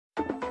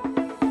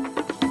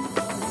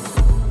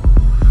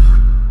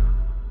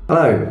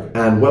Hello,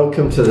 and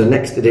welcome to the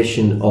next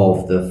edition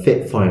of the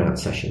Fit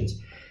Finance Sessions.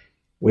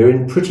 We're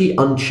in pretty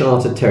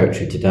uncharted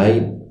territory today.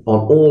 On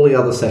all the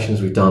other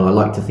sessions we've done, I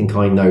like to think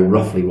I know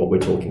roughly what we're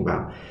talking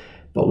about.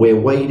 But we're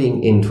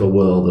wading into a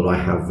world that I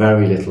have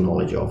very little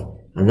knowledge of,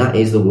 and that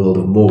is the world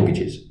of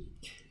mortgages.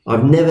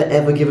 I've never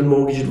ever given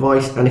mortgage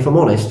advice, and if I'm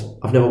honest,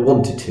 I've never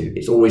wanted to.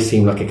 It's always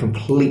seemed like a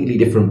completely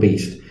different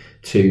beast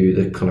to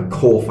the kind of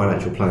core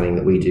financial planning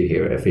that we do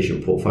here at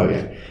Efficient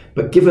Portfolio.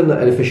 But given that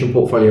at Efficient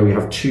Portfolio we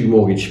have two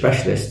mortgage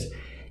specialists,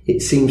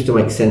 it seems to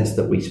make sense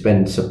that we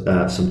spend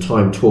some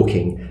time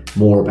talking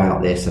more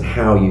about this and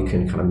how you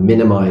can kind of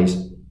minimise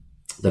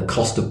the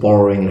cost of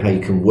borrowing and how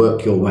you can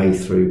work your way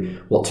through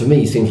what to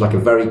me seems like a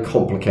very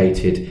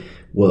complicated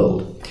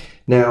world.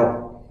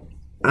 Now,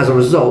 as a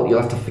result,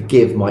 you'll have to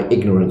forgive my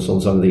ignorance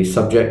on some of these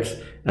subjects,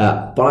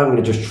 but I'm going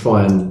to just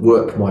try and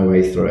work my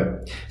way through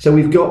it. So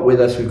we've got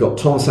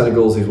Tom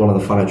Senegals, who's one of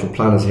the financial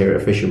planners here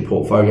at Efficient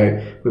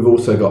Portfolio. We've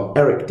also got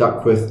Eric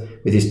Duckworth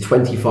with his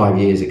 25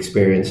 years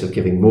experience of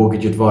giving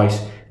mortgage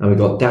advice. And we've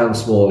got Dan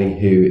Smalley,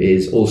 who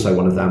is also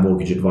one of our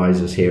mortgage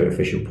advisors here at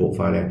Efficient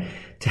Portfolio,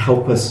 to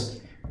help us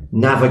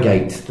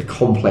navigate the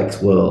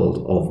complex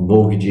world of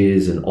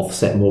mortgages and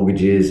offset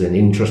mortgages and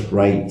interest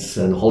rates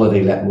and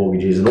holiday let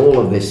mortgages and all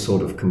of this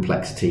sort of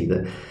complexity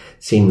that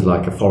seems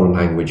like a foreign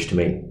language to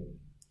me.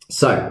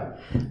 So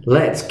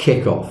let's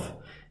kick off.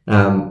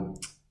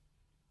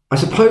 I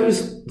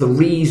suppose the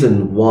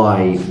reason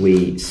why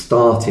we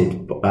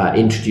started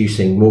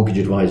introducing mortgage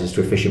advisors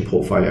to Efficient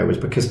Portfolio was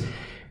because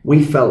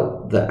we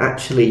felt that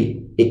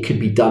actually it could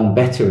be done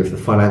better if the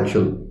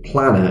financial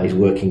planner is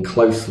working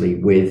closely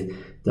with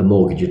the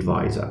mortgage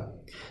advisor.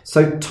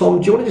 So Tom,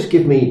 do you want to just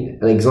give me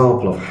an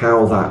example of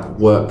how that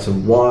works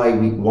and why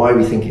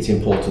we think it's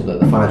important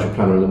that the financial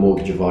planner and the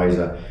mortgage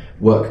advisor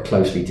work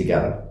closely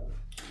together?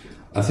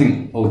 I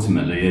think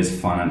ultimately as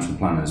financial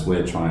planners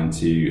we're trying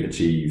to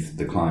achieve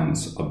the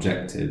client's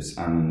objectives,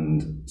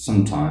 and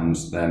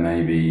sometimes there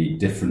may be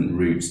different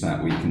routes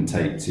that we can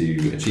take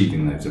to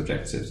achieving those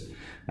objectives.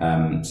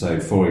 So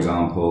for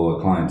example,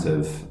 a client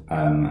of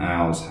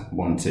ours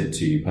wanted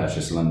to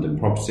purchase a London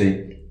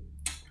property,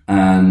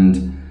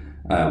 and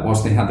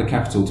whilst they had the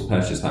capital to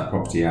purchase that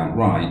property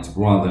outright,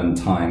 rather than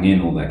tying in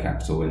all their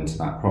capital into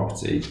that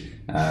property,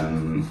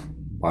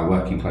 by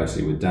working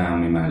closely with Dan,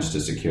 we managed to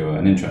secure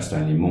an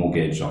interest-only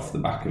mortgage off the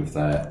back of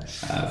their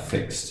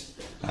fixed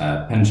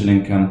pension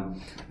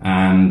income,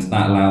 and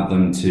that allowed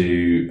them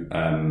to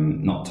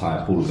not tie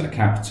up all of their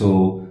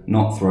capital,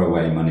 not throw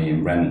away money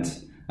in rent,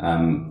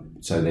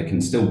 so they can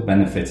still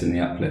benefit in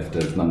the uplift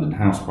of London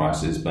house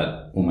prices,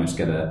 but almost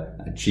get a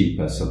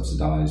cheaper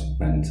subsidised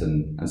rent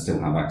and still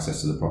have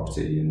access to the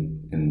property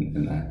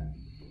in there.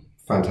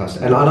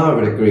 Fantastic. And I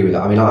would agree with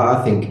that. I mean,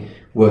 I think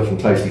working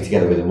closely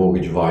together with a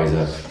mortgage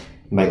advisor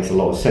makes a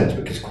lot of sense,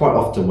 because quite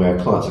often where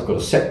clients have got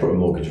a separate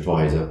mortgage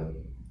advisor,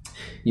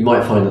 you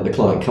might find that the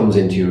client comes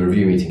into your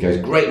review meeting and goes,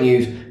 great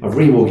news, I've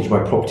remortgaged my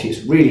property,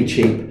 it's really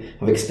cheap,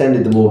 I've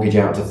extended the mortgage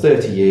out to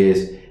 30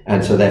 years,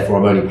 and so therefore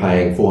I'm only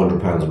paying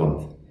 £400 a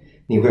month.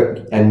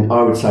 And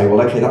I would say,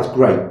 well, okay, that's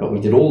great, but we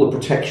did all the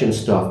protection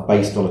stuff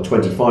based on a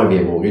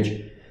 25-year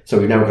mortgage, so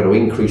we've now got to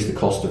increase the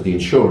cost of the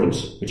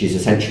insurance, which is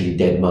essentially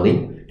dead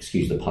money.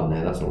 Excuse the pun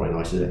there, that's not very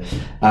nice, is it?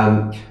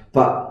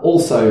 But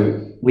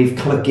also, we've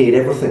kind of geared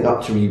everything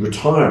up to you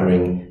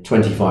retiring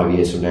 25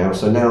 years from now,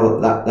 so now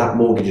that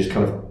mortgage is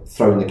kind of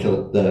thrown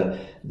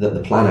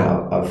the plan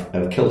out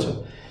of kilter.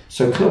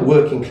 So kind of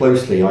working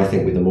closely, I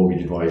think, with the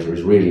mortgage advisor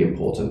is really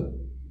important.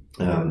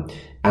 And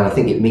I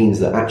think it means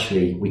that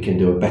actually we can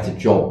do a better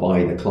job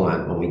by the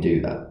client when we do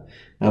that.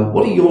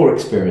 What are your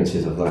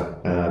experiences of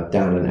that,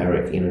 Dan and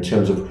Eric, in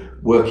terms of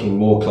working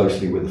more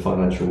closely with the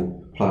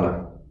financial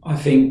planner? I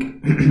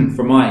think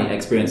from my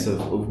experience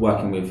of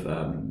working with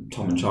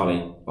Tom and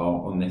Charlie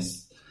on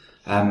this,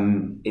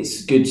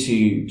 it's good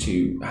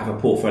to have a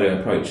portfolio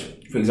approach.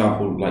 For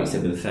example, like you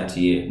said, with a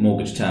 30-year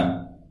mortgage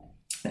term,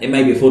 it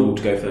may be affordable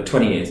to go for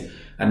 20 years.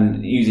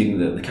 And using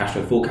the cash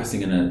flow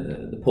forecasting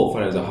and the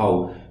portfolio as a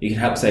whole, you can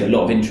help save a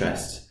lot of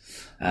interest,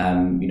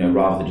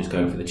 rather than just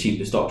going for the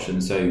cheapest option.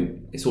 So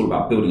it's all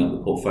about building up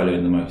the portfolio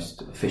in the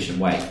most efficient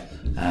way.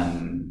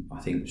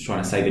 I think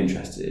trying to save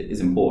interest is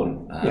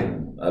important,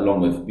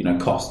 along with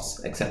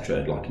costs,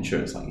 etc., like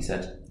insurance, like you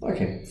said.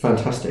 Okay,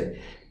 fantastic.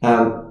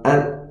 And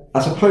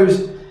I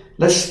suppose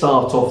let's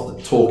start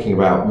off talking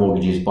about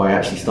mortgages by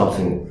actually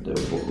starting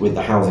with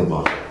the housing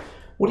market.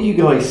 What are you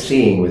guys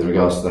seeing with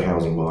regards to the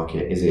housing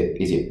market? Is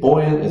it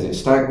buoyant? Is it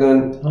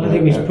stagnant? I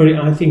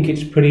think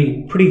it's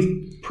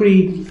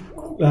pretty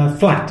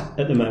flat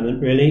at the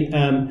moment, really.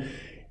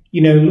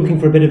 Looking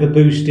for a bit of a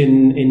boost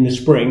in the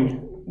spring,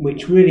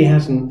 which really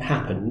hasn't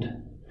happened.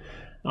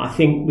 I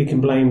think we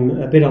can blame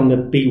a bit on the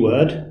B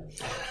word.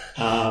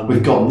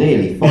 We've got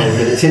nearly 5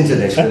 minutes into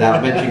this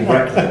without mentioning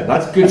Brexit.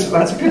 That's good.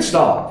 That's a good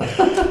start.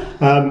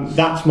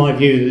 That's my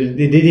view.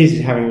 It is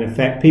having an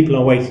effect. People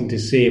are waiting to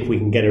see if we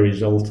can get a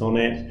result on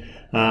it,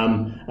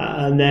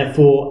 and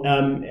therefore,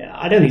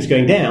 I don't think it's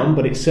going down,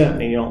 but it's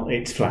certainly not.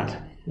 It's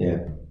flat. Yeah,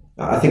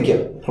 I think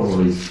it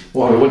probably.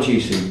 Well, what do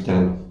you see,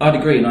 Dan? I'd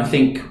agree, and I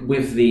think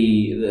with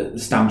the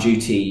stamp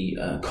duty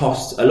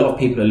costs, a lot of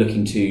people are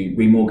looking to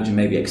remortgage and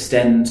maybe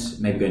extend,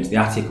 maybe go into the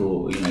attic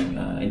or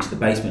into the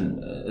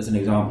basement, as an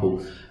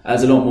example,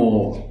 as a lot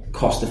more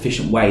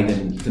cost-efficient way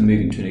than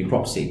moving to a new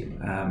property.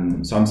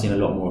 So I'm seeing a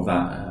lot more of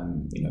that,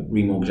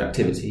 remortgage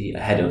activity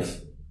ahead of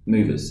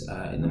movers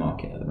in the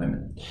market at the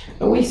moment.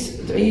 Are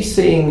you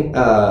seeing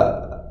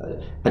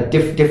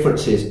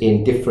differences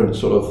in different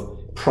sort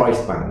of price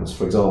bands?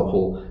 For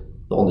example,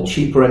 on the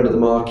cheaper end of the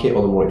market,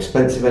 or the more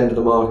expensive end of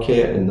the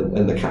market, and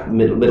the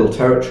middle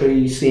territory? Are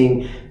you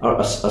seeing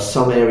are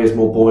some areas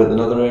more buoyant than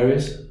other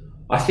areas?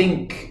 I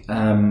think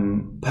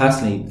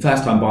personally,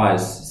 first-time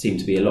buyers seem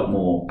to be a lot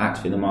more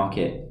active in the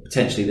market.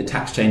 Potentially, the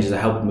tax changes are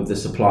helping with the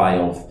supply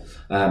of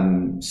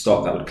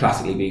stock that would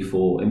classically be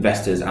for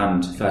investors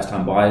and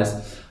first-time buyers.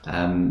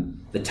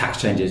 The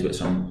tax changes,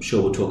 which I'm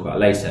sure we'll talk about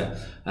later,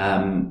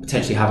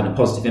 potentially having a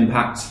positive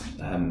impact.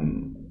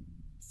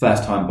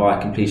 First-time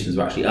buyer completions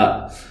were actually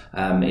up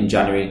in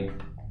January,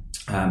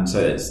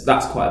 so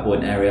that's quite a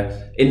buoyant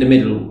area. In the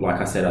middle,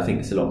 like I said, I think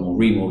it's a lot more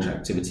remortgage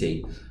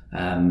activity,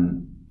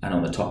 and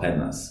on the top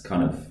end, that's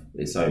kind of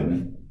its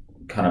own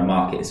kind of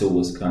market. It's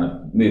always kind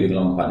of moving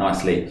along quite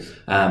nicely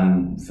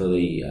for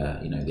the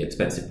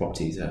expensive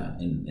properties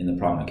in the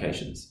prime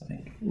locations. I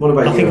think. What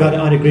about you? I think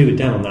I'd agree with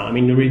Dan on that. I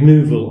mean, the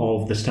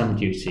removal of the stamp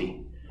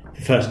duty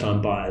for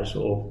first-time buyers,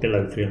 or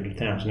below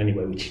 300,000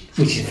 anyway, which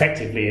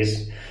effectively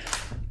is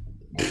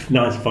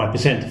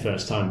 95% of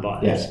first-time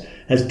buyers, yes,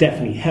 has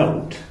definitely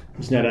helped.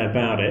 There's no doubt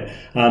about it.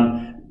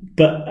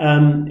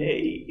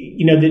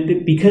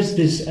 Because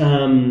there's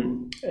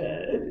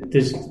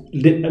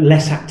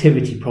less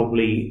activity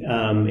probably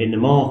in the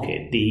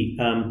market, the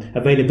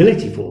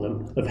availability for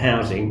them of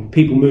housing,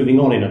 people moving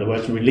on, in other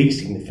words,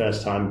 releasing the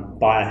first-time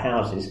buyer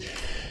houses,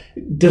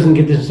 doesn't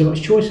give them so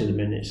much choice at the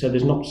minute. So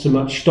there's not so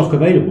much stock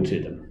available to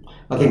them.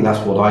 I think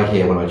that's what I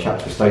hear when I chat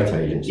to estate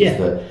agents, is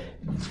that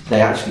they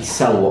actually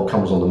sell what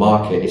comes on the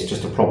market. It's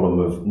just a problem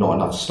of not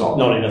enough stock.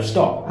 Not enough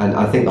stock. And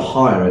I think the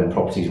higher end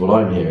properties, what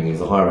I'm hearing is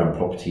the higher end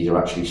properties are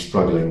actually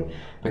struggling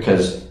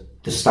because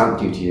the stamp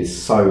duty is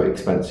so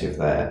expensive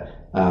there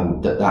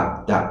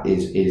that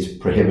is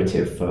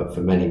prohibitive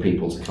for many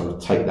people to kind of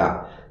take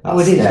that it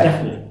step. is,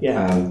 definitely,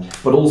 yeah.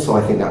 But also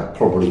I think that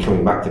probably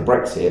coming back to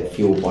Brexit,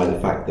 fueled by the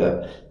fact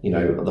that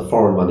the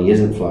foreign money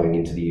isn't flowing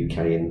into the UK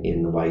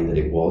in the way that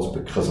it was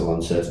because of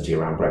uncertainty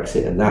around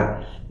Brexit, and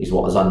that is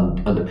what has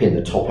underpinned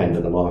the top end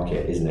of the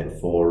market, isn't it?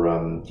 For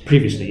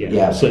previously,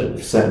 yeah,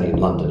 certainly in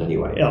London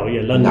anyway. Oh yeah,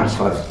 London. And that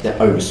kind of that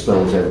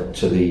overspills over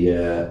to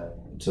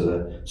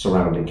the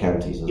surrounding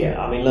counties.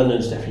 Yeah, I mean,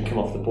 London's definitely come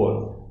off the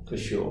boil for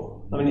sure.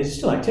 I mean, it's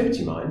still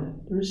activity mine.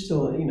 There is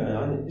still,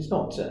 it's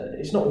not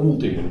all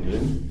doom and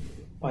gloom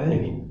by any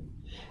means.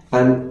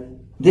 And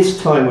this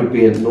time would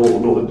be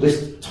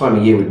this time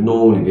of year would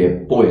normally be a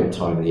buoyant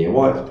time of the year.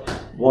 Why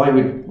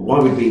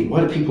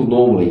do people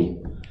normally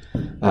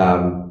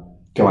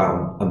go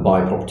out and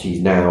buy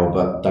properties now,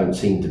 but don't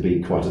seem to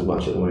be quite as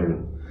much at the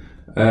moment?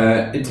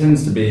 It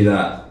tends to be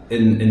that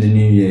in the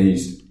new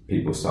years,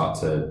 people start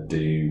to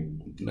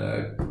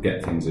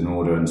get things in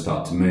order and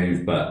start to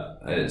move, but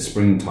at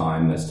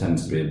springtime there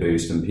tends to be a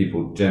boost, and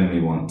people generally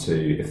want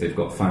to, if they've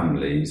got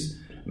families,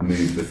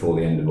 move before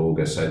the end of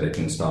August so they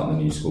can start the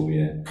new school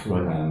year.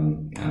 Right.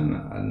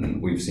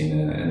 And we've seen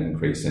an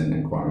increase in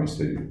inquiries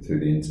through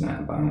the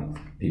internet about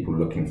people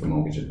looking for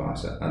mortgage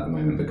advice at the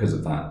moment because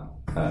of that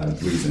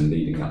reason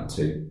leading up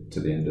to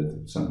the end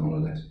of summer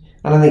holidays.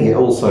 And I think it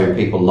also,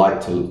 people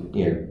like to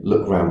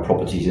look around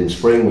properties in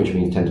spring, which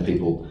means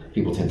people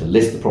tend to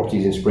list the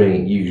properties in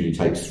spring. It usually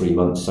takes 3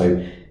 months,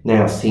 so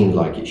now seems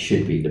like it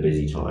should be the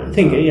busy time. I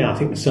think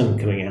the sun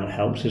coming out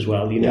helps as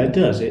well. It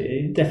does.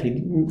 It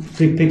definitely,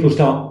 people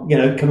start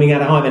coming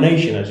out of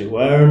hibernation, as it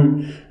were,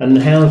 and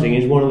housing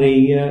is one of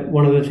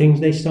the things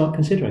they start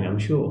considering, I'm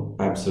sure.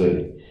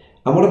 Absolutely.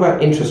 And what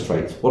about interest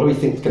rates? What do we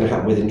think is going to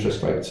happen with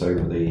interest rates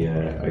over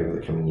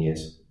the coming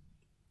years?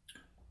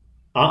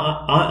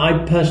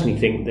 I personally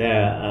think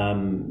they're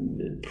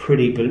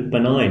pretty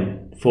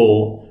benign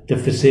for the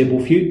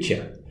foreseeable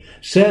future.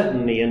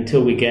 Certainly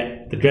until we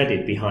get the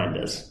dreaded behind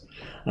us.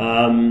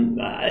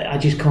 I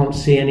just can't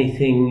see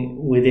anything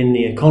within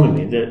the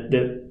economy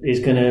that is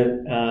going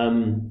to...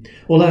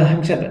 although,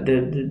 having said that,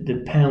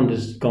 the pound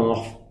has gone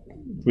off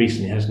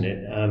recently, hasn't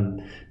it?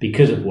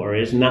 Because of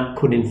worries, and that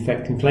could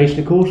affect inflation,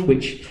 of course,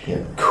 which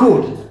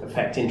could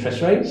affect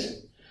interest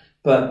rates.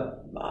 But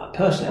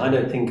personally, I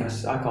don't think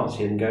I can't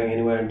see them going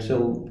anywhere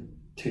until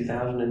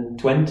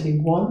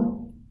 2021.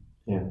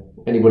 Yeah.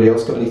 Anybody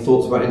else got any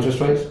thoughts about interest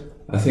rates?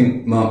 I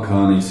think Mark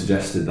Carney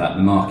suggested that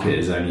the market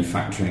is only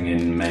factoring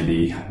in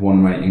maybe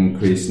one rate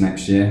increase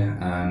next year,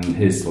 and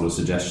his sort of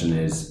suggestion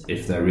is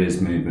if there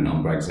is movement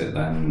on Brexit,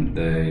 then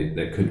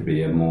there could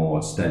be a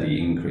more steady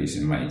increase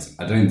in rates.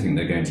 I don't think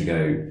they're going to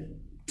go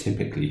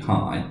typically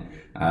high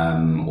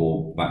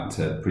or back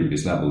to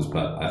previous levels,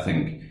 but I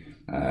think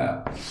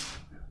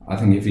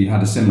if you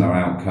had a similar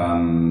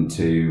outcome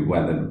to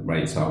where the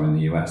rates are in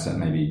the US at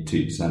maybe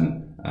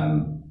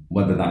 2%,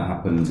 whether that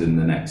happens in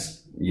the next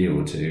year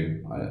or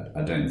two,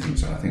 I don't think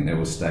so. I think they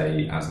will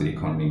stay as the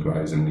economy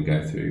grows and we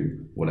go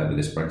through whatever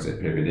this Brexit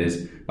period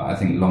is. But I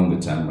think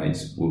longer term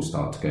rates will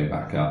start to go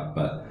back up.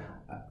 But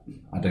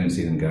I don't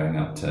see them going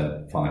up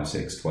to 5,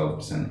 6,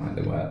 12% like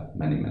they were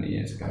many, many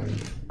years ago.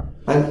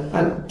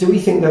 And do we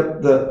think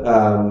that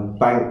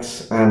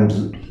banks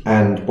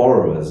and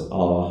borrowers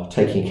are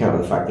taking account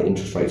of the fact that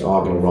interest rates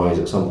are going to rise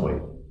at some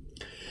point?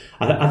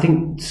 I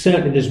think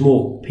certainly there's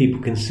more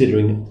people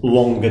considering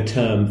longer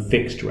term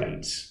fixed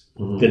rates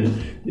than,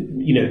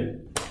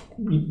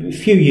 a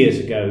few years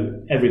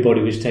ago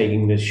everybody was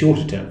taking the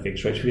shorter term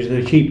fixed rates because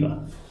they're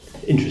cheaper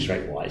interest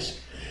rate wise.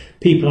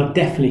 People are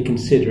definitely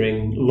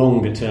considering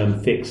longer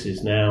term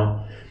fixes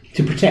now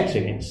to protect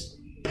against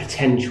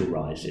potential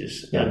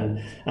rises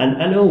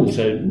and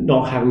also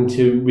not having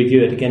to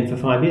review it again for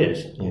 5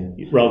 years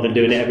rather than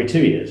doing it every 2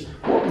 years.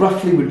 What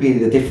roughly would be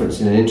the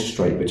difference in an interest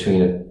rate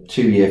between a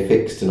 2-year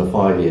fixed and a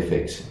 5-year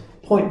fixed?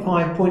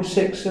 0.5,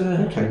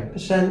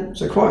 0.6%.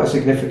 So quite a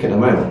significant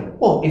amount.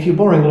 Well, if you're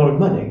borrowing a lot of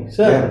money,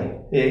 certainly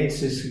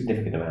it's a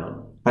significant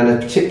amount.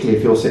 And particularly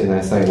if you're sitting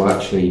there saying, well,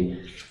 actually,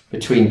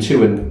 between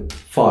 2 and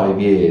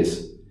 5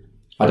 years,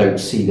 I don't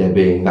see there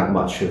being that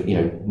much of,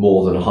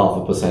 more than a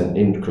 0.5%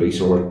 increase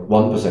or a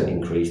 1%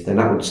 increase, then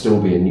that would still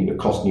be a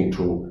cost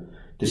neutral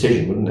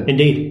decision, wouldn't it?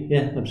 Indeed,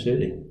 yeah,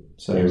 absolutely.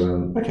 So,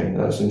 okay,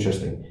 that's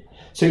interesting.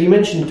 So you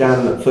mentioned,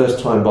 Dan, that first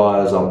time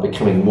buyers are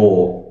becoming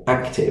more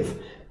active.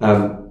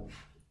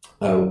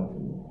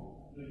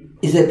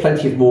 Is there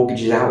plenty of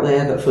mortgages out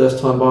there that first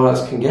time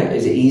buyers can get?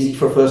 Is it easy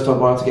for a first time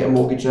buyer to get a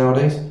mortgage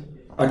nowadays?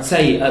 I'd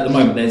say at the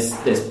moment there's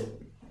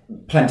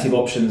plenty of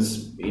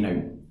options,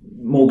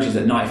 mortgages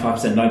at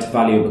 95% loan to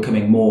value are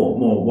becoming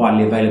more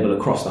widely available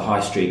across the high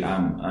street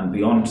and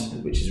beyond,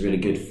 which is really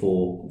good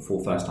for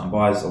first-time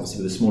buyers,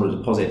 obviously with the smaller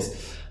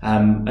deposits.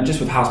 And just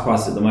with house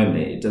prices at the moment,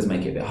 it does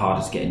make it a bit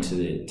harder to get into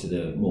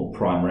the more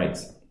prime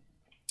rates.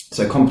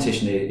 So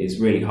competition is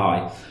really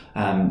high.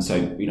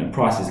 So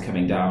prices are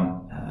coming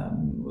down,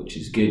 which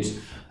is good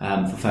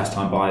for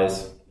first-time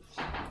buyers.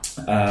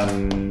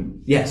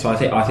 So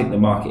I think the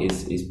market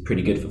is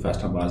pretty good for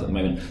first-time buyers at the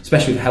moment,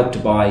 especially with Help to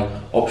Buy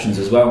options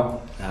as well.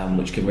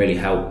 Which can really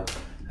help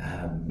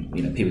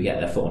people get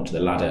their foot onto the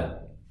ladder,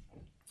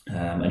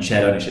 and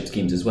shared ownership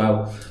schemes as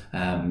well.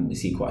 We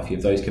see quite a few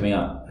of those coming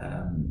up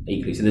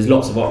equally. So there's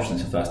lots of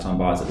options for first-time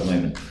buyers at the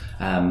moment,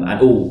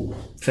 and all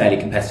fairly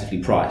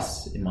competitively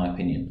priced, in my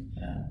opinion.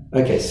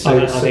 Okay, so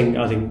I think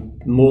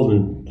more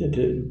than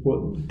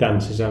what Dan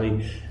says. I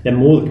mean, they're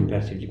more than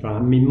competitively priced.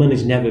 I mean,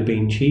 money's never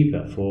been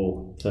cheaper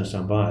for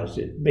first-time buyers.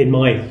 In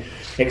my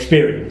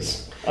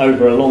experience,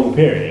 over a long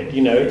period,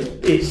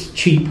 it's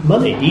cheap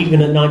money,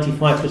 even at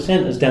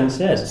 95%, as Dan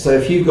says. So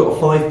if you've got a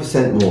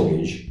 5%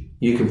 mortgage,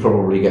 you can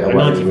probably get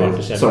away with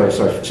 95%. Sorry,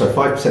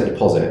 5%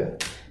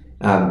 deposit,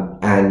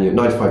 and your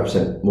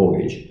 95%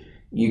 mortgage.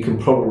 You can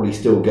probably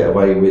still get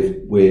away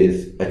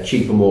with a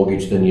cheaper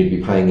mortgage than you'd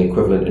be paying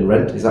equivalent in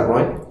rent. Is that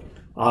right?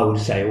 I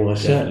would say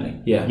almost certainly.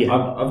 Yeah.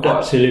 I've got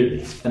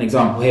absolutely an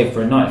example here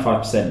for a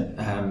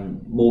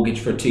 95% mortgage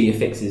for a 2-year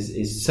fix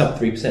is sub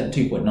 3%,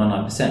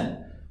 2.99%.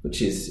 Which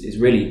is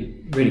really,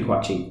 really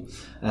quite cheap.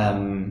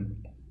 And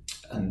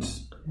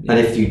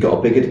if you got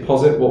a bigger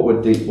deposit, what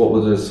would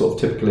the sort of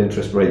typical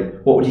interest rate?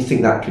 What would you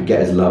think that could get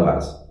as low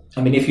as?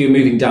 I mean, if you're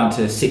moving down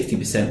to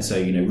 60%, so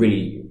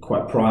really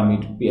quite prime,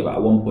 you'd be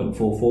about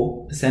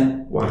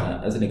 1.44%. Wow.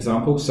 As an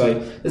example. So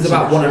there's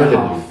about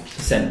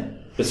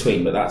 1.5%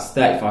 between, but that's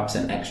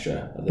 35%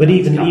 extra. But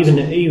even at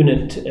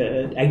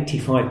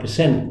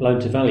 85%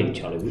 loan to value,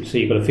 Charlie, so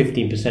you've got a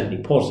 15%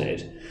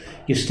 deposit,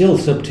 you're still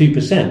sub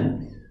 2%.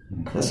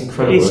 That's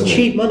incredible. It's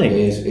cheap money. It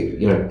is,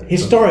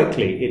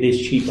 historically, it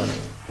is cheap money.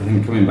 I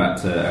think coming back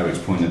to Eric's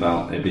point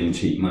about it being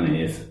cheap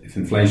money, if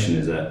inflation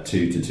is at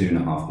 2 to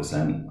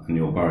 2.5% and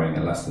you're borrowing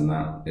at less than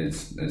that,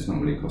 it's not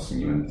really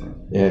costing you anything.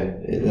 Yeah,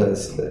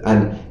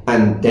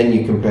 and then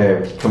you come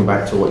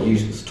back to what you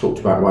talked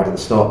about right at the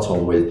start,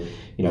 Tom, with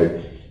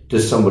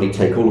does somebody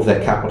take all of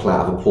their capital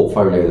out of a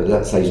portfolio that,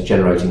 let's say, is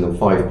generating them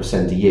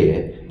 5% a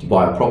year to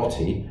buy a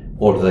property,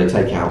 or do they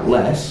take out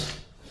less,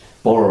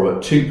 borrow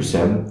at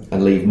 2%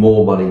 and leave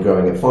more money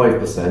growing at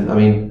 5%? I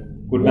mean,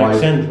 would make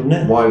sense, wouldn't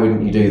it? Why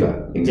wouldn't you do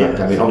that? Exactly.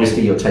 Yeah, I mean,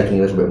 obviously you're taking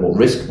a little bit more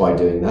risk by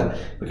doing that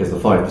because the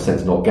 5%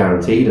 is not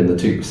guaranteed and the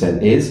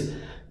 2% is.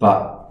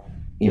 But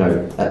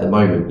at the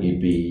moment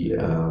you'd be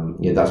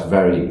that's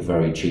very,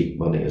 very cheap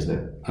money, isn't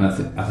it? And I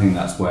think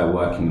that's where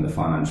working with a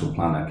financial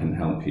planner can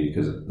help you,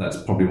 because that's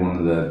probably one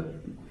of the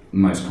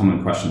most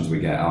common questions we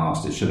get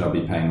asked is, should I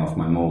be paying off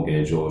my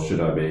mortgage or should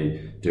I be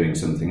doing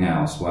something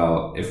else?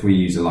 Well, if we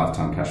use a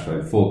lifetime cash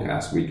flow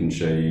forecast, we can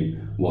show you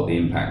what the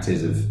impact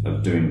is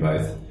of doing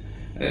both.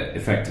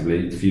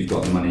 Effectively, if you've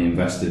got the money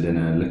invested in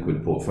a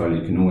liquid portfolio,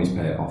 you can always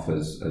pay it off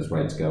as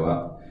rates go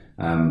up.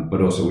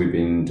 But also we've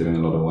been doing a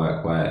lot of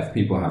work where if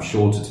people have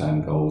shorter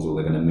term goals or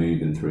they're going to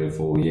move in 3 or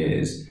 4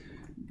 years,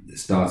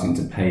 starting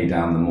to pay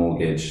down the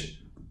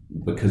mortgage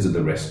because of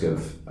the risk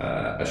of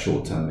a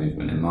short term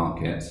movement in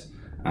markets.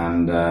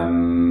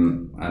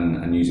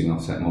 and using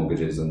offset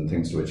mortgages and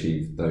things to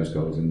achieve those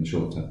goals in the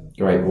short term.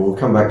 Great. Well, we'll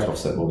come back to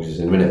offset mortgages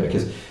in a minute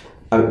because,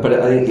 but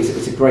I think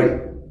it's a great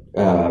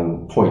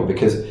point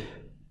because,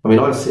 I mean,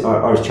 I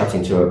was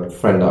chatting to a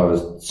friend I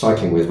was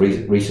cycling with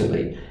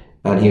recently,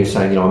 and he was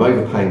saying, I'm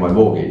overpaying my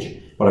mortgage,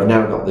 but I've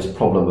now got this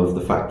problem of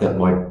the fact that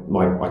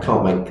I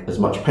can't make as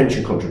much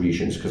pension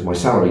contributions because my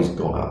salary's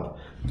gone up.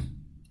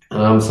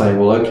 And I'm saying,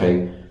 well,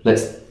 okay,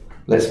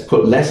 let's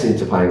put less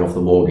into paying off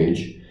the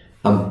mortgage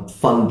and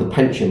fund the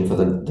pension for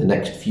the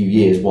next few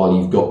years while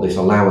you've got this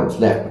allowance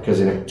left, because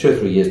in 2 or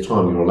 3 years'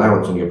 time, your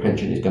allowance on your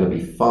pension is going to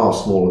be far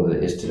smaller than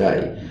it is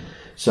today.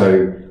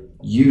 So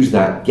use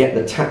that, get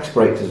the tax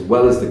breaks as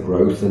well as the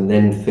growth, and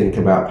then think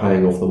about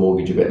paying off the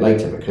mortgage a bit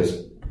later,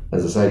 because,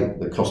 as I say,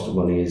 the cost of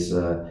money is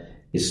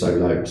so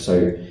low.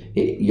 So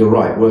you're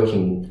right,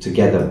 working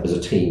together as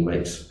a team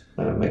makes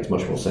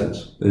much more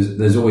sense.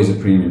 There's always a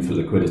premium for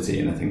liquidity,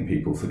 and I think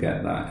people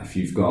forget that. If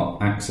you've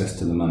got access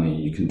to the money,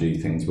 you can do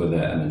things with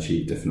it and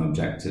achieve different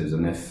objectives.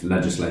 And if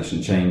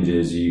legislation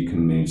changes, you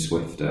can move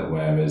swifter.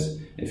 Whereas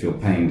if you're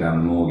paying down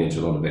the mortgage,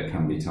 a lot of it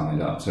can be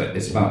tied up. So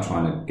it's about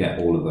trying to get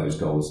all of those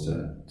goals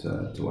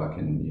to work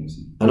in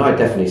unison. And I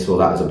definitely saw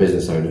that as a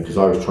business owner, because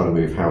I was trying to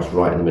move house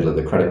right in the middle of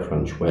the credit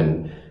crunch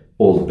when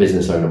all the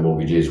business owner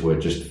mortgages were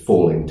just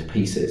falling to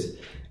pieces.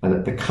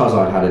 And because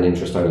I'd had an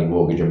interest-only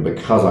mortgage, and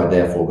because I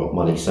therefore got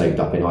money saved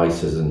up in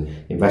ISAs and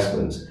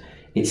investments,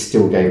 it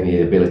still gave me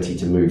the ability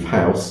to move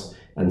house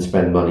and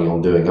spend money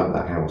on doing up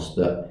that house.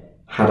 That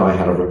had I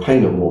had a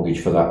repayment mortgage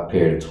for that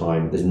period of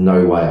time, there's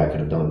no way I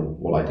could have done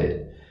what I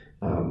did.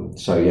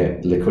 So yeah,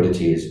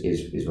 liquidity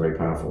is very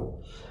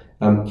powerful.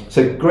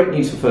 So great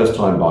news for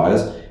first-time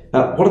buyers.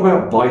 What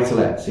about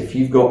buy-to-lets? If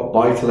you've got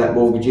buy-to-let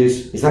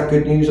mortgages, is that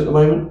good news at the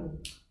moment?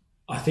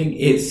 I think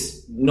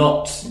it's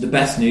not the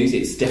best news.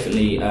 It's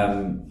definitely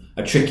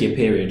a trickier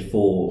period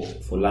for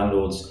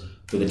landlords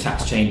with the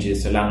tax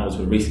changes. So landlords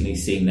were recently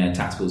seeing their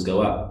tax bills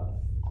go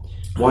up.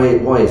 Why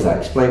is that?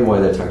 Explain why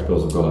their tax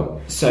bills have gone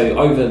up. So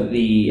over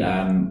the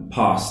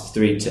past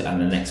 3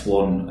 and the next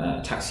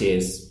 1 tax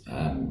years,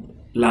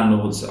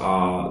 landlords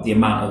are the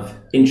amount of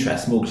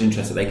interest, mortgage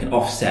interest that they can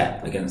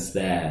offset against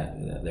their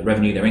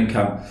revenue, their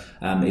income,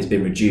 has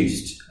been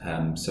reduced.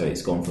 So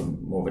it's gone from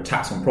more of a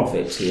tax on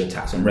profit to a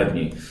tax on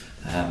revenue.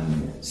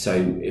 So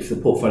if the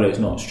portfolio is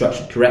not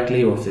structured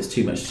correctly, or if there's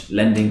too much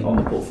lending on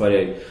the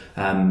portfolio,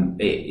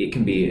 it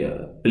can be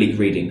a bleak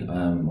reading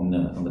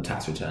on the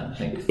tax return. I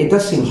think it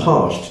does seem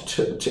harsh.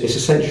 It's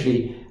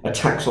essentially a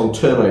tax on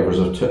turnover as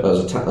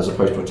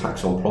opposed to a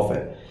tax on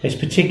profit. It's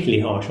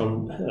particularly harsh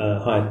on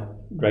high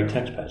rate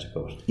taxpayers, of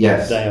course.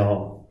 Yes, they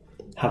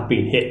have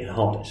been hit the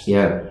hardest.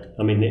 Yeah,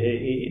 I mean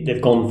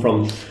they've gone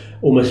from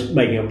almost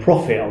making a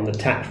profit on the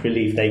tax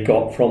relief they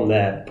got from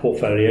their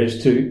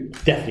portfolios to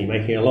definitely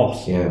making a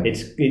loss. Yeah.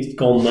 It's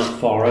gone that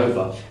far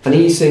over. And are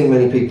you seeing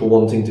many people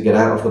wanting to get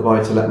out of the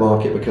buy-to-let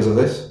market because of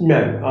this? No,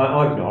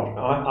 I'm not.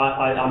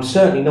 I'm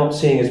certainly not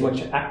seeing as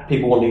much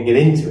people wanting to get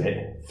into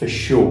it, for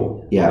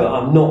sure. Yeah. But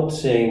I'm not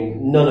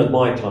seeing, none of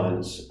my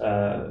clients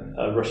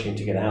are rushing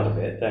to get out of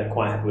it. They're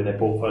quite happy with their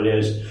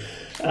portfolios,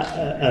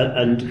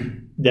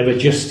 and they've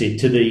adjusted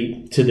to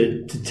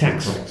the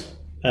tax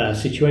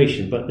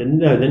situation, but they're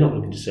not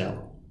looking to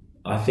sell.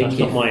 I think that's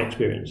not my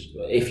experience.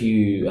 If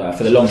you,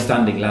 for the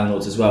long-standing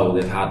landlords as well,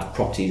 they've had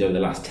properties over the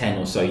last 10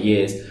 or so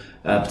years,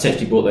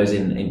 potentially bought those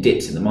in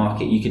dips in the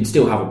market. You can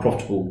still have a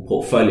profitable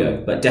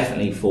portfolio, but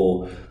definitely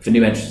for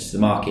new entrants to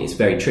the market, it's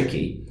very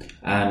tricky.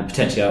 And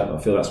potentially, I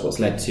feel that's what's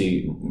led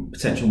to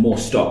potential more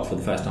stock for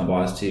the first-time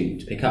buyers to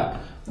pick up.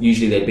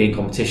 Usually, they'd be in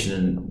competition,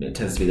 and it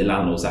tends to be the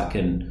landlords that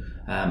can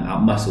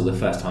outmuscle the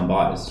first-time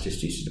buyers just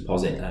due to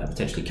deposit,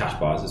 potentially cash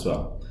buyers as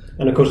well.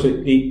 And of course,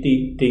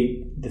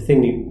 the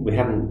thing we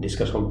haven't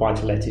discussed on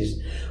buy-to-let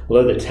is,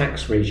 although the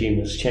tax regime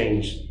has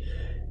changed,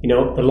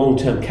 the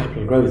long-term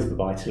capital growth of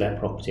buy-to-let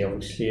property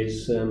obviously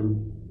is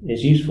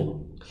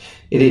useful.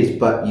 It is,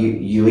 but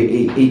you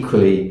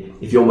equally,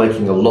 if you're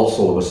making a loss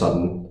all of a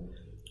sudden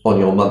on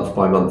your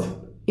month-by-month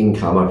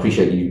income, I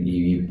appreciate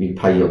you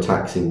pay your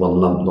tax in one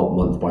lump, not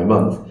month by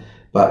month,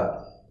 but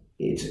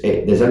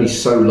there's only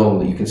so long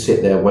that you can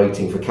sit there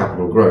waiting for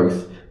capital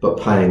growth,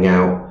 but paying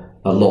out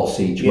a loss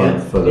each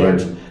month for the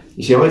rent.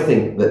 You see, I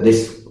think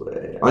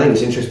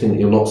it's interesting that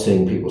you're not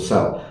seeing people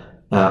sell.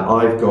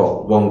 I've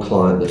got one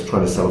client that's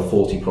trying to sell a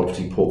 40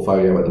 property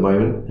portfolio at the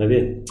moment. Have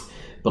you?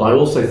 But I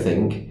also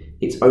think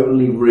it's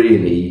only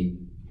really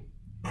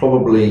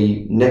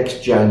probably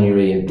next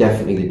January and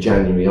definitely the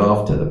January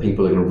after that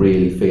people are going to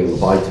really feel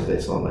the bite of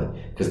this, aren't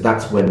they? Because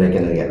that's when they're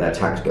going to get their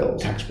tax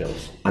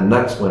bills. And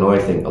that's when I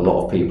think a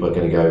lot of people are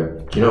going to go,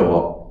 do you know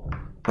what?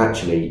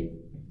 Actually,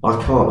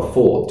 I can't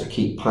afford to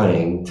keep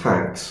paying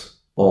tax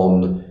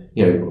on,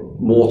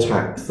 more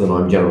tax than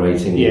I'm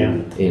generating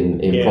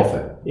in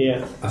profit.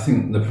 Yeah. I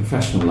think the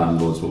professional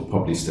landlords will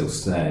probably still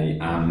stay,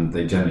 and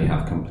they generally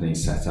have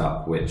companies set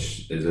up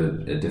which is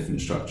a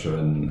different structure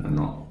and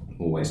not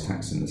always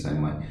taxed in the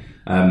same way.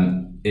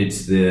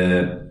 It's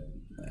the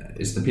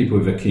it's the people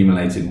who've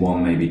accumulated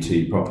one, maybe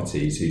two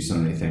properties who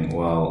suddenly think,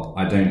 well,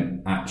 I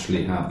don't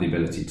actually have the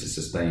ability to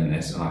sustain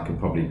this, and I could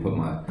probably put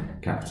my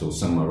capital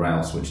somewhere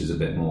else, which is a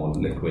bit more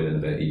liquid and a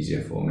bit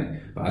easier for me.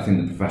 But I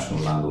think the professional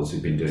landlords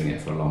who've been doing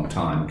it for a long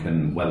time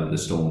can weather the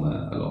storm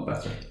a lot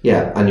better.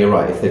 Yeah, and you're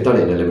right. If they've done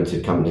it in a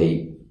limited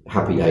company,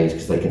 happy days,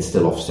 because they can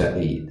still offset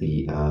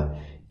the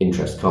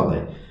interest, can't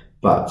they?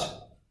 But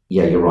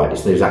yeah, you're right.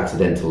 It's those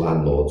accidental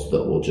landlords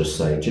that will just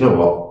say, do you know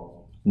what?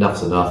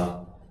 Enough's enough.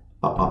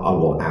 I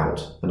want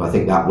out. And I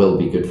think that will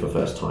be good for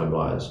first-time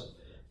buyers.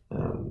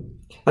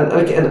 And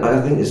again,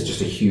 I think there's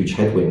just a huge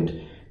headwind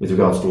with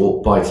regards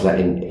to buy-to-let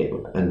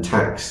and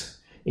tax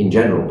in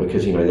general,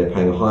 because, you know, they're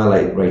paying a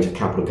higher rate of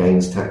capital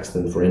gains tax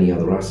than for any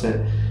other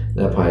asset.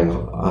 They're paying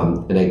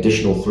an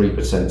additional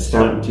 3%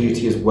 stamp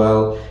duty as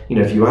well. You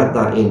know, if you add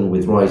that in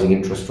with rising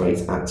interest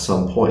rates at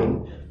some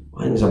point,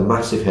 I think there's a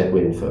massive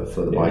headwind for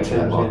the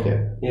buy-to-let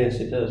market. Yes,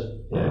 it does.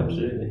 Yeah,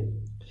 absolutely.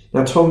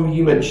 Now, Tom,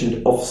 you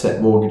mentioned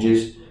offset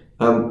mortgages.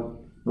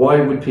 Why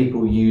would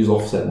people use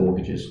offset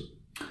mortgages?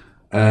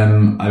 I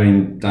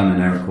mean, Dan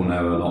and Eric will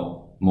know a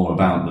lot more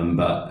about them,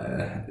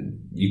 but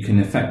you can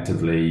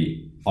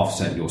effectively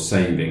offset your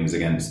savings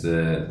against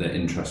the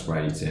interest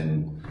rate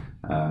in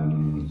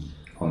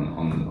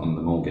on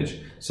the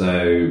mortgage.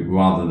 So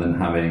rather than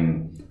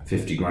having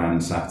 50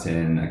 grand sat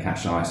in a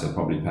cash ISA,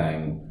 probably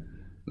paying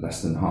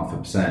less than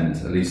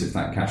 0.5%, at least if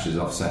that cash is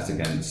offset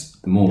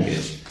against the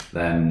mortgage,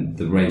 then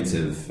the rate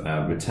of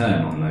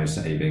return on those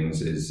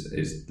savings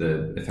is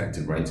the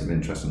effective rate of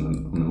interest on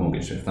the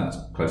mortgage. So if that's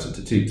closer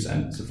to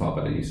 2%, it's a far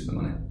better use of the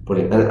money.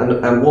 Brilliant.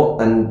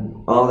 And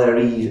are there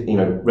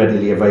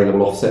readily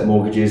available offset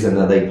mortgages, and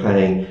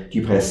do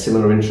you pay a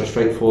similar interest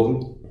rate for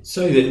them?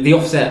 So the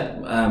offset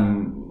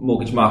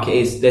mortgage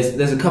market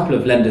there's a couple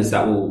of lenders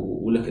that will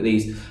look at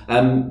these.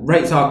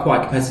 Rates are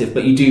quite competitive,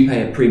 but you do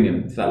pay a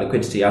premium for that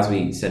liquidity, as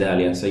we said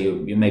earlier. So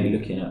you're maybe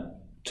looking at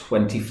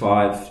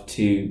 25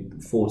 to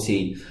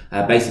 40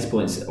 basis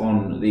points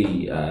on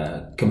the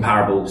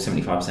comparable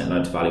 75%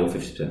 loan to value or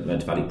 50% loan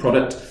to value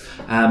product.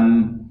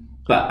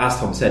 But as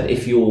Tom said,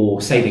 if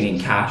you're saving in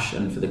cash,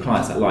 and for the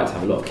clients that like to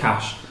have a lot of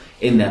cash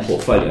in their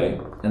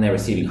portfolio, and they're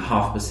receiving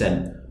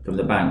 0.5% from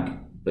the bank,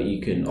 but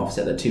you can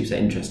offset that 2%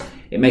 interest,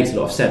 it makes a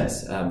lot of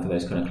sense for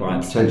those kind of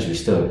clients. Potentially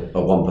still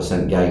a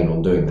 1% gain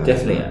on doing that.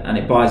 Definitely, and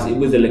it buys it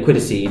with the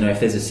liquidity. You know, if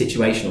there's a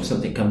situation or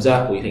something comes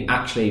up, or you think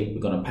actually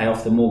we're going to pay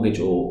off the mortgage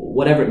or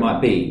whatever it might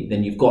be,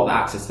 then you've got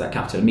access to that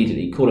capital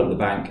immediately. Call up the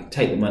bank,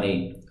 take the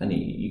money, and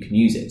you can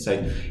use it. So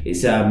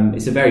it's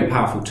a very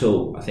powerful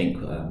tool, I think,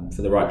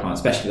 for the right client,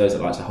 especially those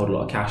that like to hold a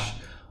lot of cash,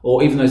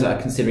 or even those that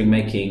are considering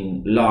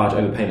making large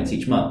overpayments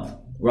each month.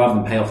 Rather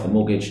than pay off the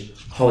mortgage,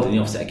 hold it in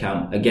the offset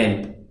account.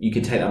 Again, you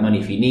could take that money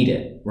if you need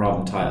it, rather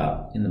than tie it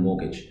up in the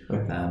mortgage.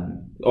 Okay.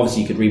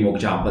 Obviously, you could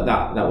remortgage out, but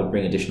that would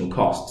bring additional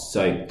costs.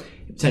 So it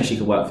potentially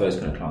could work for those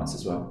kind of clients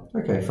as well.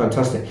 Okay,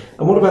 fantastic.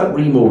 And what about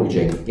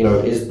remortgaging? You know,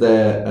 is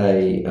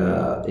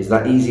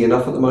that easy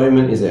enough at the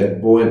moment? Is it a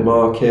buoyant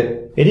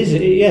market? It is,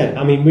 yeah.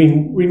 I mean,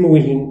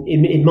 remortgaging,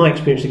 in my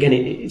experience, again,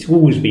 it's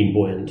always been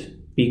buoyant,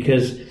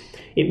 because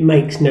it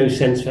makes no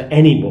sense for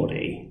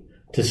anybody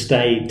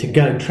to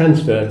go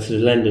transfer to the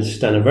lender's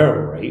standard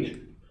variable rate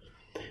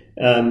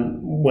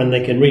when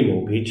they can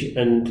remortgage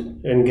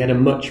and get a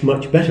much,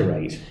 much better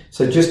rate.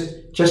 So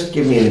just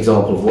give me an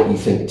example of what you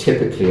think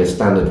typically a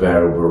standard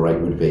variable rate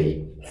would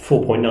be.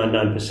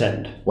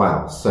 4.99%.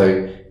 Wow.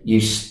 So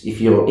if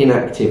you're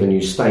inactive and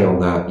you stay on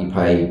that, you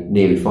pay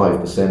nearly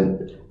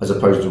 5%, as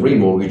opposed to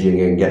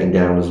remortgaging and getting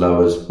down as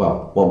low as,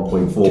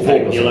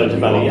 1.44%. Your loan to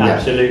value,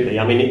 absolutely.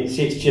 I mean, it's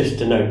just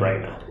a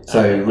no-brainer.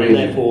 So really, and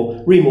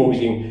therefore,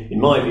 remortgaging, in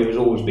my view, has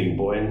always been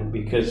buoyant,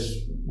 because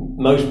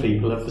most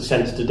people have the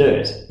sense to do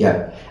it.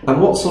 Yeah.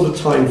 And what sort of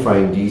time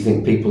frame do you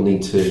think people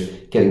need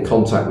to get in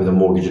contact with a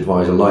mortgage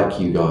advisor like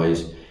you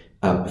guys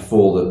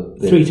before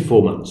the 3 to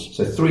 4 months.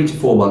 So 3 to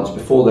 4 months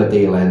before their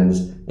deal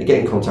ends, they get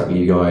in contact with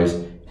you guys,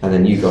 and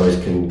then you guys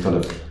can kind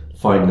of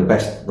find the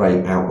best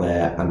rate out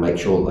there and make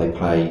sure that they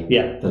pay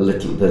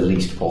the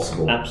least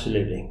possible.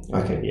 Absolutely.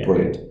 Okay, yeah.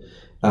 Brilliant.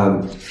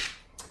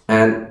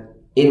 And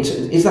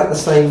is that the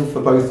same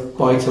for both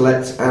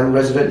buy-to-let and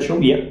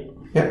residential? Yeah,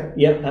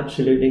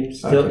 absolutely.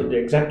 Still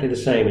exactly the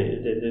same.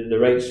 The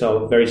rates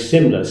are very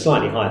similar,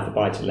 slightly higher for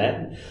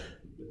buy-to-let.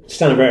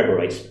 Standard variable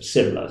rates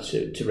similar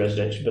to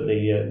residential, but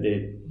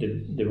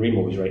the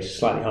remortgage rates are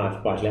slightly higher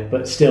for buy-to-let,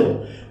 but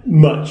still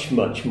much,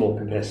 much more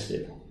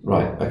competitive.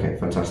 Right. Okay.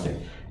 Fantastic.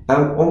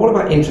 And what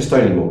about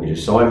interest-only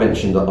mortgages? So I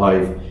mentioned that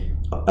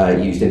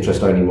I've used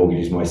interest-only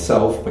mortgages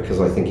myself because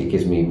I think it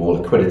gives me more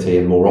liquidity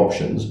and more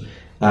options.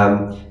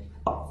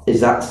 Is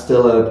that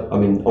still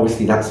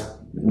obviously that's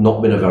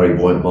not been a very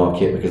buoyant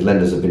market because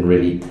lenders have been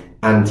really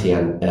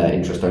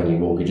anti-interest-only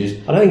mortgages.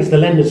 I don't think it's the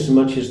lenders so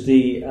much as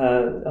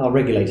our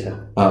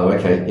regulator. Oh,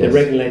 okay. Yes. The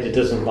regulator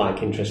doesn't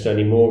like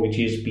interest-only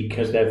mortgages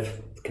because they're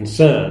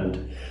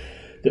concerned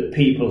that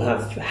people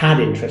have had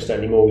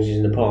interest-only mortgages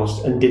in the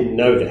past and didn't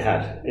know they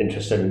had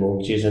interest-only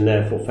mortgages, and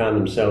therefore found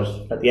themselves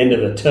at the end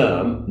of the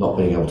term not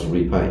being able to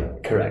repay.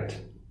 Correct.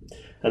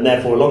 And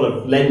therefore, a lot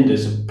of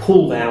lenders have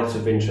pulled out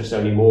of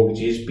interest-only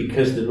mortgages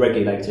because the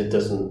regulator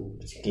doesn't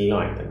particularly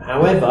like them.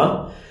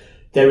 However,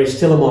 there is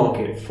still a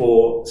market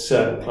for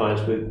certain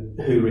clients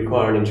who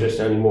require an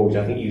interest-only mortgage.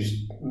 I think you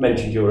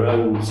mentioned your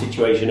own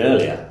situation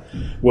earlier,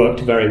 worked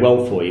very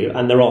well for you,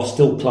 and there are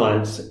still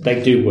clients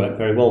they do work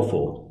very well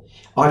for.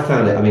 I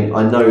found it,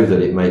 I know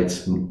that it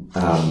makes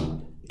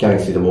going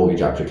through the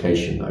mortgage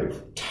application, though,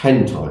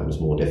 10 times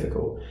more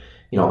difficult.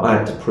 I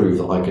had to prove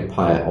that I could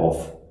pay it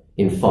off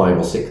in 5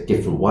 or 6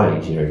 different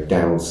ways,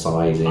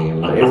 downsizing.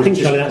 And I think,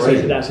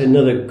 Charlie, that's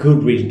another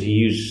good reason to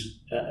use,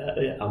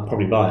 I'm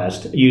probably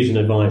biased, use an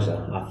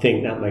advisor. I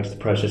think that makes the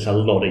process a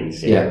lot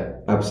easier. Yeah,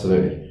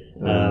 absolutely.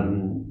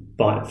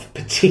 But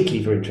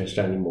particularly for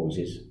interest-only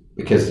mortgages.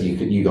 Because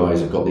you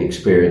guys have got the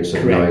experience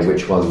of knowing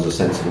which ones are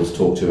sensible to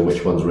talk to and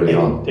which ones really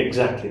aren't.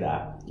 Exactly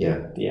that.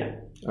 Yeah.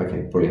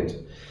 Okay, brilliant.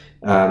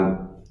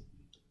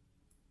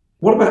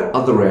 What about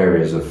other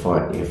areas of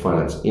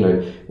finance?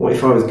 What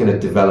if I was going to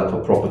develop a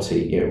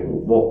property?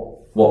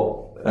 What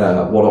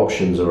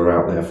options are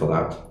out there for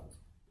that?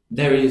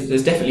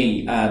 There's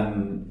definitely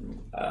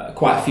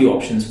quite a few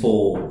options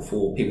for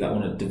people that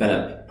want to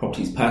develop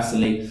properties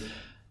personally.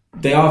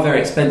 They are very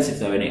expensive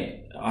though, and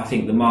I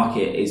think the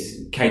market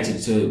is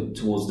catered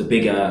towards the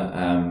bigger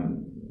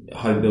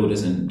home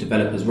builders and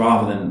developers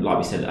rather than, like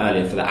we said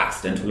earlier, for the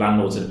accidental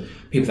landlords and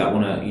people that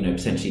want to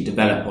potentially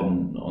develop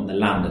on the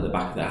land at the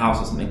back of their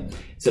house or something.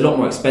 It's a lot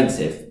more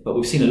expensive, but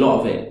we've seen a lot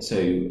of it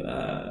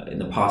in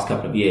the past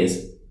couple of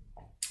years,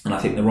 and I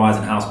think the rise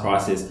in house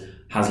prices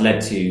has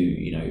led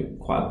to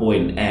quite a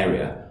buoyant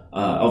area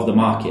of the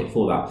market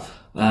for that.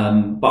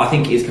 But I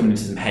think it is coming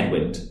into some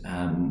headwind.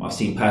 I've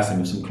seen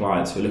personally with some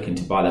clients who are looking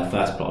to buy their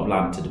first plot of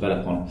land to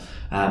develop on.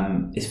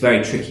 It's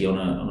very tricky on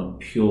a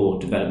pure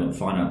development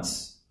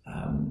finance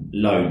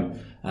loan,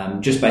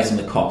 just based on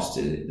the cost.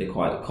 They're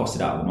quite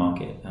costed out of the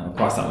market,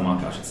 priced out of the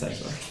market, I should say.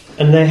 Sorry.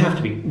 And they have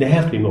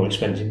to be more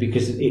expensive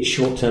because it's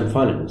short-term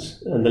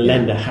finance, and the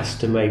lender has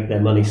to make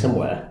their money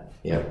somewhere.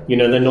 Yeah,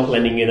 they're not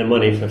lending you the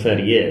money for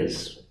 30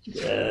 years.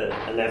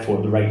 And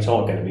therefore the rates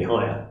are going to be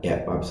higher.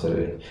 Yeah,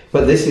 absolutely.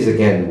 But this is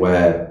again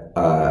where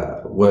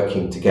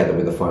working together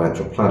with a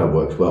financial planner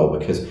works well,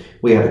 because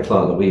we had a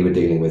client that we were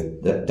dealing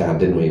with, Dan,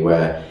 didn't we,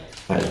 where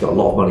he's got a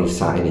lot of money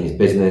sat in his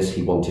business.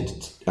 He wanted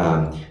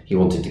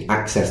to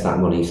access that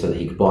money so that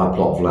he could buy a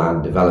plot of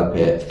land, develop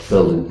it,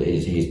 build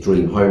his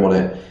dream home on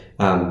it.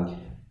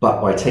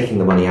 But by taking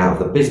the money out of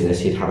the business,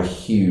 he'd have a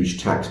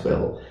huge tax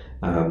bill.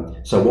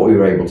 So what we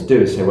were able to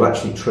do is say, well,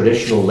 actually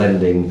traditional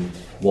lending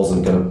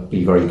wasn't going to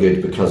be very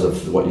good because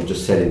of what you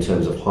just said in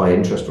terms of high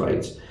interest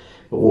rates.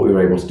 But what we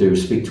were able to do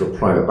is speak to a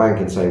private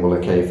bank and say, well,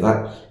 okay, if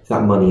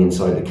that money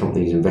inside the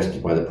company is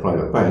invested by the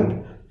private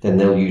bank, then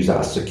they'll use that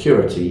as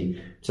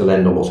security to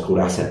lend on what's called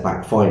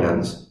asset-backed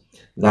finance.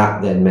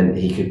 That then meant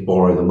he could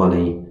borrow the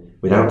money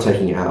without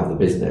taking it out of the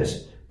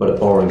business, but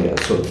borrowing it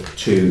at sort of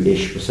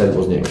 2-ish%,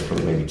 wasn't it? It was kind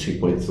of maybe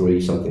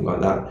 2.3, something like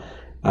that.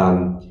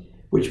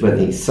 Which meant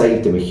he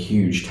saved him a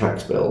huge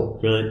tax bill,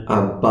 right.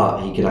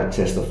 But he could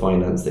access the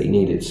finance that he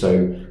needed.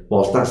 So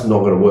whilst that's not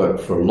going to work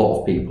for a lot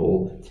of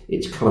people,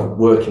 it's kind of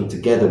working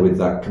together with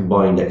that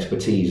combined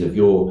expertise of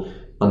your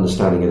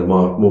understanding of the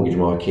mortgage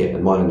market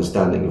and my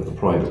understanding of the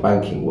private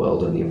banking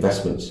world and the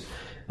investments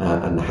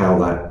and how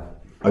that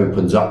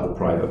opens up the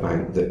private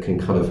bank that can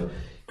kind of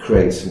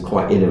create some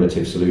quite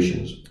innovative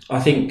solutions. I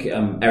think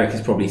Eric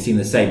has probably seen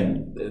the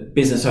same.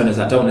 Business owners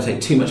that don't want to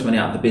take too much money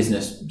out of the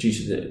business due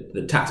to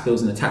the tax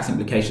bills and the tax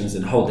implications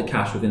and hold the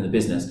cash within the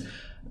business.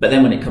 But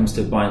then when it comes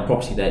to buying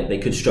property, they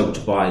could struggle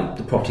to buy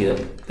the property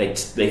that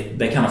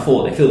they can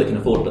afford. They feel they can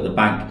afford, but the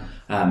bank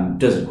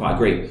doesn't quite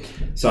agree.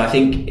 So I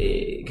think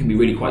it can be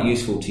really quite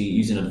useful to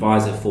use an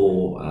advisor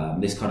for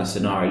this kind of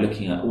scenario,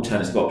 looking at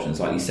alternative options,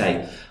 like you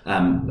say,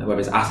 whether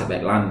it's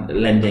asset-backed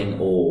lending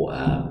or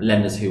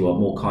lenders who are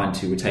more kind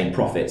to retain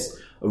profits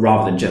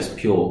rather than just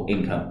pure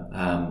income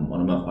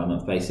on a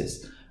month-by-month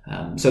basis.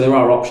 So there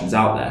are options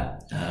out there.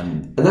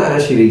 And that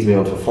actually leads me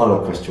on to a final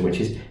question, which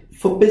is,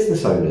 for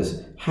business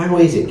owners, how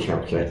is it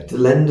calculated? Do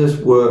lenders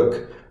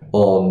work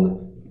on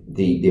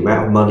the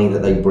amount of money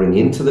that they bring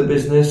into the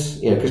business?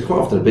 Because quite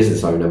often a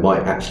business owner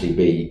might actually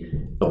be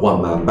a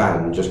one-man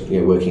band, just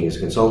working as a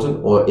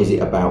consultant, or is it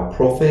about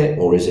profit,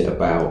 or is it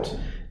about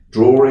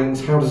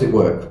drawings? How does it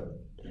work?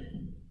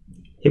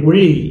 It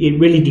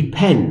really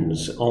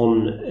depends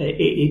on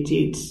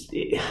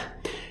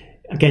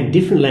again,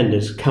 different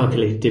lenders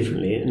calculate it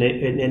differently,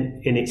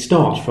 and it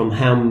starts from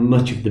how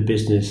much of the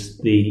business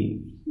the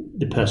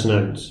person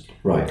owns.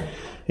 Right.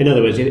 In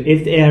other words,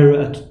 if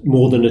they're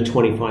more than a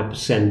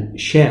 25%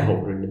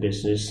 shareholder in the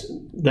business,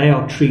 they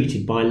are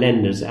treated by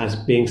lenders as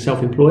being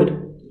self-employed.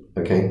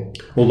 Okay.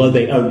 Although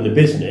they own the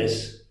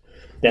business,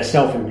 they're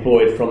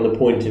self-employed from the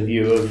point of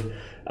view of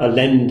a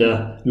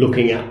lender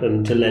looking at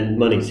them to lend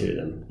money to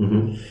them.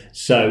 Mm-hmm.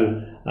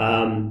 So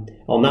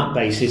on that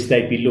basis,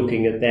 they'd be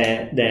looking at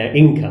their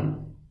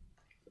income.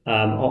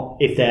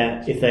 If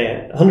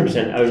they're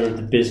 100% owner of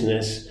the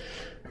business,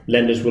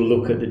 lenders will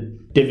look at the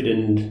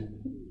dividend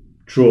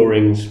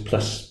drawings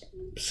plus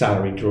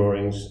salary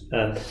drawings,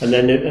 and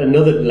then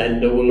another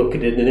lender will look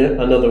at it in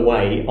another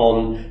way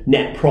on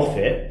net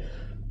profit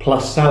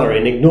plus salary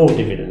and ignore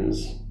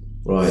dividends.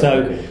 Right.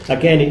 So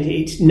again,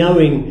 it's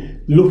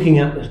looking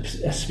at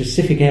a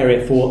specific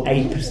area for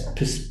a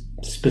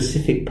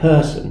specific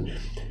person.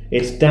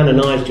 It's Dan and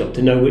I's job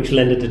to know which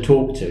lender to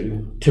talk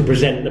to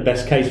present the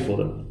best case for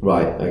them.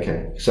 Right.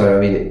 Okay. So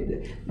I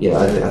mean,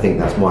 I think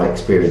that's my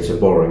experience of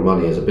borrowing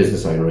money as a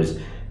business owner. Is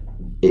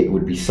it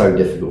would be so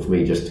difficult for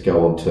me just to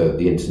go onto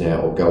the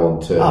internet or go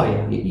onto.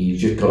 You've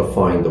just got to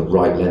find the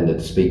right lender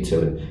to speak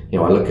to, and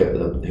I look at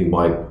who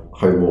my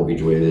home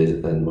mortgage with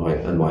is and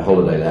my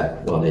holiday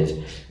let one is,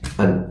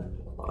 and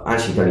I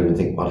actually don't even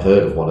think I'd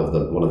heard of one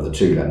of the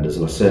two lenders,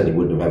 and I certainly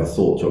wouldn't have ever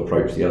thought to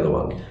approach the other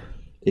one.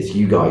 It's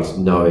you guys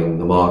knowing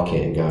the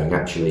market and going,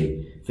 actually,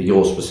 for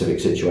your specific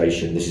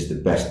situation, this is the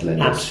best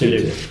lender.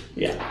 Absolutely,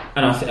 yeah.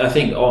 And I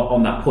think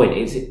on that point,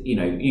 it's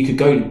you could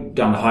go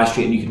down the high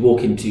street and you could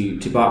walk into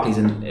Barclays,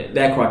 and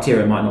their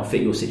criteria might not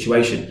fit your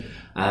situation,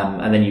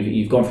 and then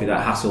you've gone through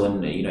that hassle,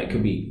 and it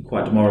could be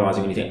quite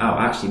demoralising when you think, oh,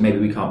 actually, maybe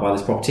we can't buy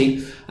this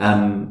property.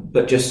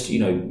 But just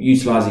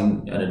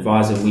utilising an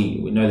advisor,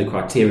 we know the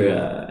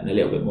criteria in a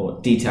little bit more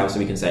detail, so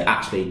we can say,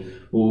 actually,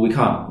 well, we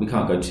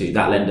can't go to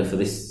that lender for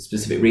this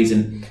specific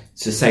reason,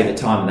 to save the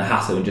time and the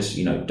hassle, and just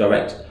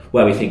direct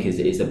where we think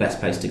is the best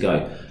place to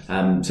go.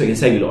 So it can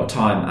save you a lot of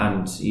time,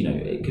 and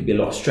it could be a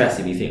lot of stress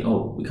if you think,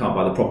 oh, we can't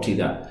buy the property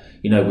that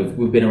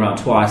we've been around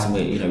twice, and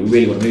we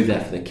really want to move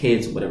there for the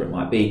kids or whatever it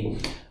might be.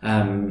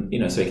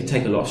 So it can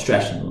take a lot of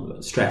stress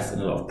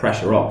and a lot of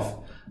pressure off.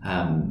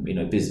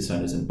 Business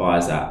owners and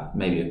buyers that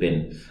maybe have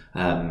been,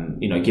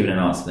 given an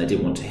answer they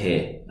didn't want to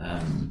hear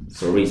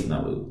for a reason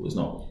that was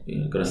not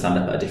going to stand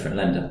up at a different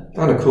lender.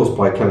 And of course,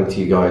 by coming to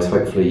you guys,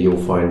 hopefully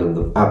you'll find them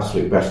the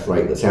absolute best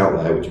rate that's out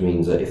there, which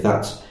means that if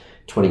that's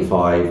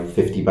 25,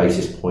 50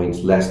 basis points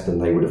less than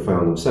they would have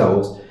found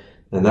themselves,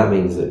 then that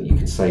means that you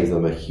can save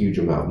them a huge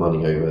amount of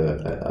money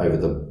over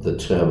the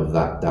term of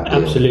that deal.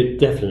 Absolutely,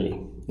 definitely.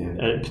 Yeah.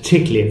 And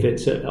particularly if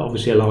it's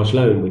obviously a large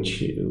loan,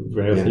 which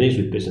very often is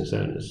with business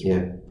owners.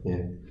 Yeah.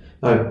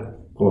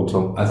 Go on,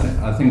 Tom.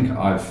 I think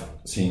I've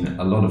seen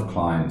a lot of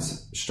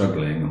clients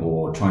struggling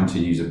or trying to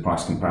use a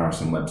price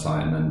comparison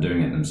website and then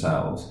doing it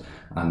themselves,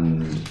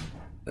 and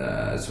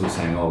sort of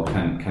saying, "Oh,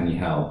 can you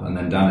help?" And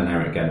then Dan and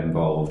Eric get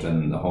involved,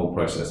 and the whole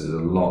process is a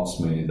lot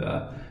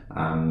smoother.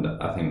 And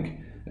I think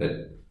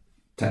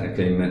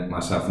technically,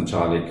 myself and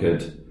Charlie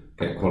could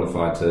get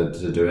qualified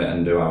to do it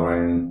and do our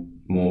own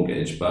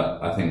mortgage,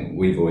 but I think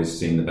we've always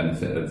seen the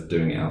benefit of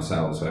doing it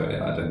ourselves, so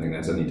I don't think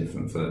there's any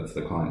different for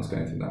the clients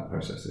going through that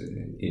process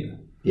either.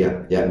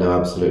 Yeah, no,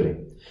 absolutely.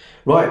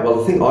 Right,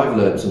 well, I think I've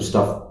learned some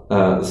stuff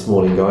this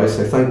morning, guys,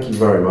 so thank you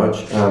very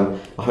much. I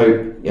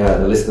hope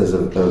the listeners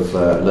have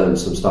learned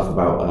some stuff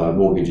about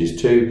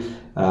mortgages too.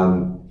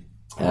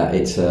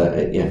 It's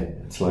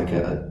like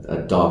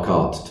a dark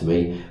art to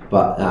me,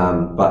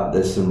 but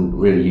there's some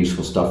really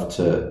useful stuff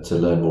to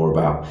learn more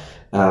about.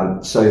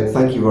 So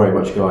thank you very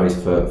much, guys,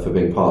 for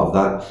being part of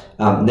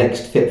that.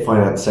 Next Fit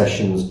Finance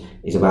Sessions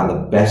is about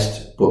the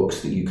best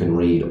books that you can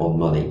read on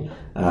money.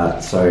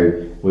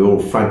 So we're all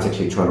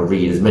frantically trying to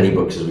read as many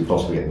books as we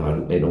possibly can.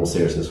 No, in all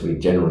seriousness, we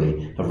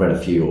generally have read a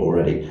few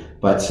already.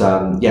 But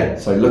so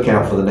look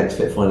out for the next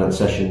Fit Finance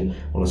Session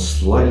on a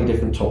slightly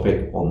different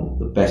topic on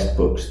the best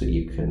books that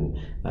you can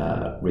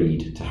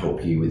read to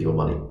help you with your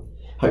money.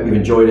 Hope you've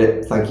enjoyed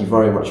it. Thank you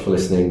very much for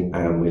listening,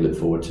 and we look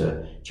forward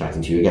to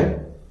chatting to you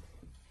again.